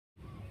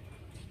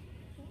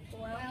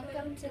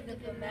Welcome to the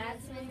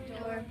Bimaadzwin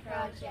Door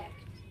Project.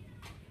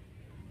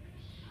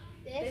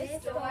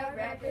 This door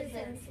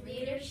represents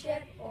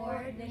leadership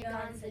or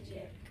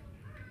Bimaadzwin.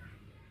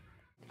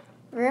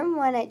 Room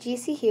 1 at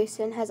GC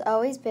Huston has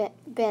always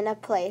been a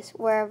place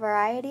where a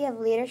variety of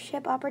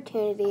leadership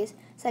opportunities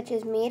such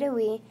as Meet a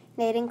Wee,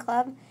 Knitting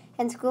Club,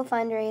 and school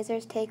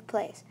fundraisers take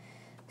place.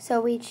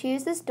 So we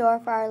choose this door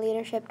for our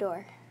leadership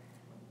door.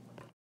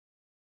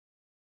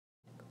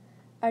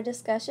 Our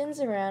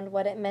discussions around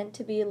what it meant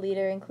to be a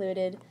leader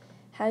included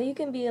how you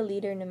can be a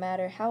leader no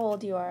matter how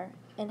old you are,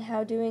 and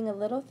how doing a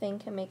little thing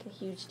can make a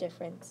huge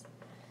difference.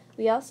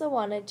 We also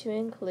wanted to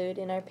include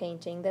in our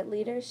painting that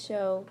leaders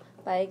show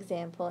by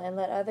example and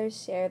let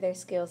others share their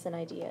skills and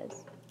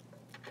ideas.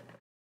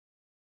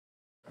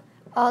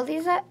 All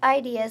these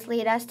ideas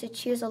lead us to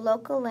choose a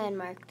local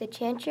landmark, the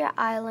Chantria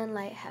Island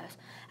Lighthouse,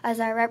 as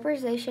our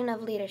representation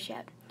of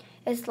leadership.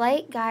 Its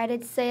light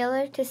guided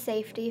sailors to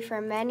safety for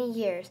many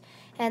years,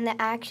 and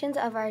the actions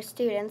of our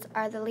students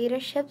are the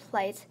leadership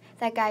lights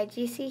that guide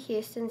GC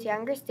Huston's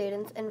younger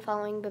students in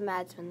following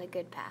Bimaadzwin the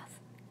good path.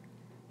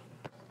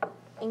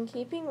 In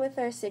keeping with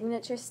our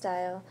signature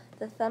style,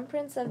 the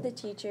thumbprints of the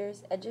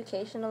teachers,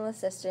 educational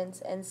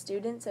assistants, and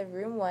students of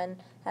Room 1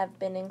 have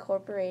been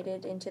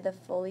incorporated into the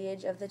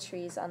foliage of the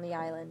trees on the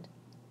island.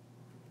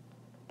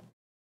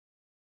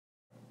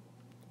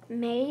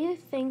 May you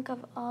think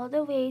of all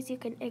the ways you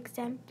can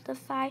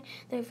exemplify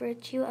the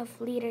virtue of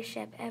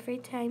leadership every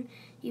time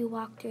you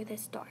walk through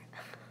this door.